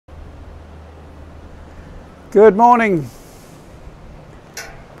Good morning.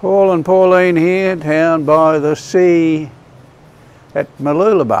 Paul and Pauline here down by the sea at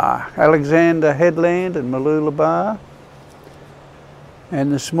Mooloolaba, Alexander Headland and Mooloolaba.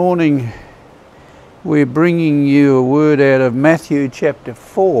 And this morning we're bringing you a word out of Matthew chapter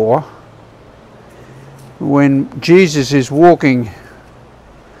 4 when Jesus is walking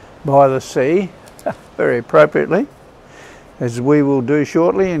by the sea, very appropriately, as we will do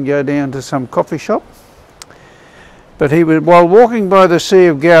shortly and go down to some coffee shop. But while walking by the Sea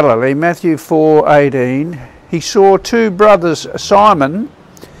of Galilee, Matthew 4:18, he saw two brothers, Simon,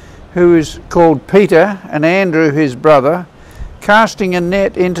 who is called Peter, and Andrew his brother, casting a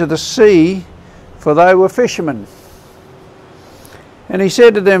net into the sea, for they were fishermen. And he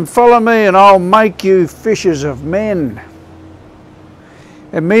said to them, "Follow me, and I'll make you fishers of men."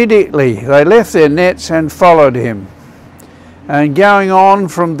 Immediately they left their nets and followed him. And going on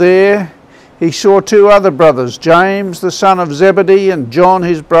from there, he saw two other brothers, James the son of Zebedee and John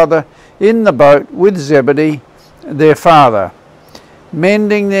his brother, in the boat with Zebedee their father,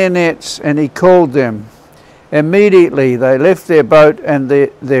 mending their nets, and he called them. Immediately they left their boat and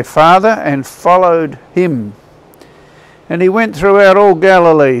their father and followed him. And he went throughout all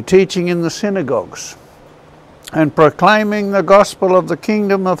Galilee, teaching in the synagogues and proclaiming the gospel of the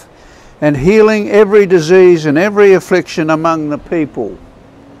kingdom and healing every disease and every affliction among the people.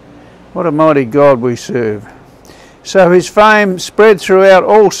 What a mighty God we serve. So his fame spread throughout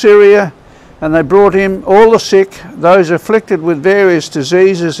all Syria, and they brought him all the sick, those afflicted with various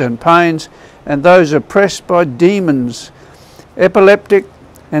diseases and pains, and those oppressed by demons, epileptic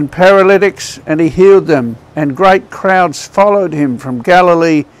and paralytics, and he healed them. And great crowds followed him from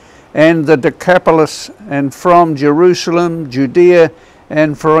Galilee and the Decapolis, and from Jerusalem, Judea,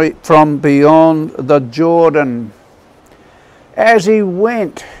 and from beyond the Jordan. As he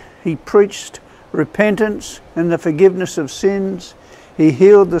went, he preached repentance and the forgiveness of sins. He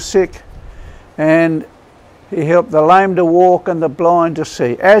healed the sick, and he helped the lame to walk and the blind to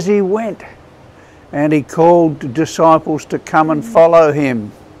see. As he went, and he called disciples to come and follow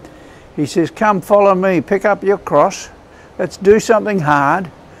him. He says, "Come follow me, pick up your cross, let's do something hard,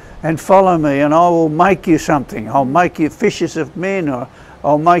 and follow me, and I will make you something. I'll make you fishers of men, or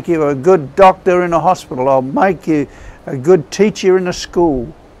I'll make you a good doctor in a hospital. I'll make you a good teacher in a school."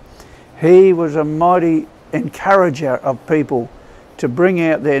 He was a mighty encourager of people to bring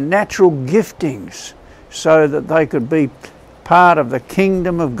out their natural giftings so that they could be part of the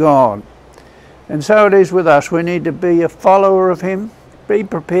kingdom of God. And so it is with us. We need to be a follower of him, be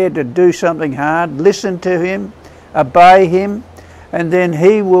prepared to do something hard, listen to him, obey him, and then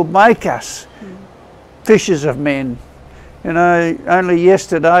he will make us fishers of men. You know, only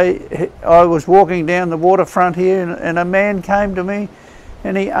yesterday I was walking down the waterfront here, and a man came to me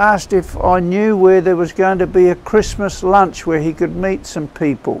and he asked if I knew where there was going to be a Christmas lunch where he could meet some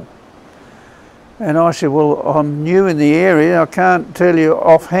people. And I said, "Well, I'm new in the area, I can't tell you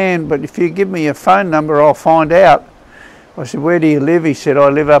offhand, but if you give me your phone number, I'll find out." I said, "Where do you live?" He said, "I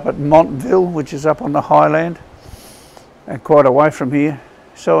live up at Montville, which is up on the highland, and quite away from here."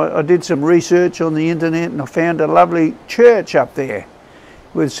 So I did some research on the internet, and I found a lovely church up there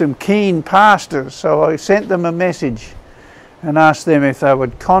with some keen pastors. So I sent them a message and asked them if they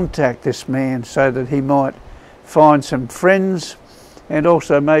would contact this man so that he might find some friends, and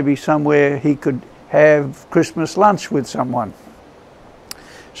also maybe somewhere he could have Christmas lunch with someone.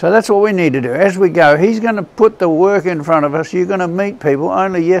 So that's what we need to do. As we go, he's going to put the work in front of us. You're going to meet people.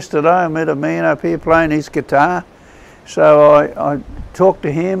 Only yesterday I met a man up here playing his guitar. So I talked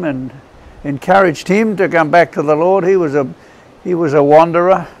to him and encouraged him to come back to the Lord. He was a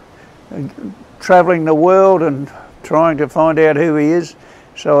wanderer, travelling the world and trying to find out who he is.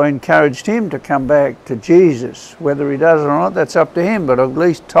 So I encouraged him to come back to Jesus. Whether he does or not, that's up to him, but I've at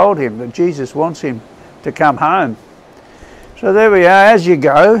least told him that Jesus wants him to come home. So there we are. As you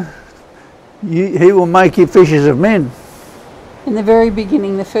go, he will make you fishers of men. In the very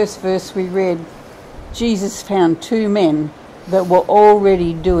beginning, the first verse we read, Jesus found two men that were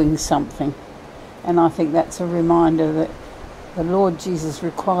already doing something. And I think that's a reminder that the Lord Jesus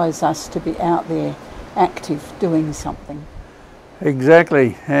requires us to be out there, active, doing something.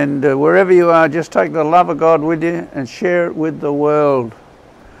 Exactly. And wherever you are, just take the love of God with you and share it with the world.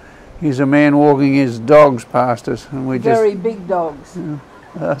 He's a man walking his dogs past us, and we very big dogs.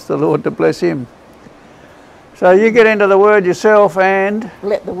 Ask the Lord to bless him. So you get into the Word yourself and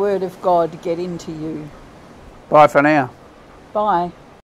let the Word of God get into you. Bye for now. Bye.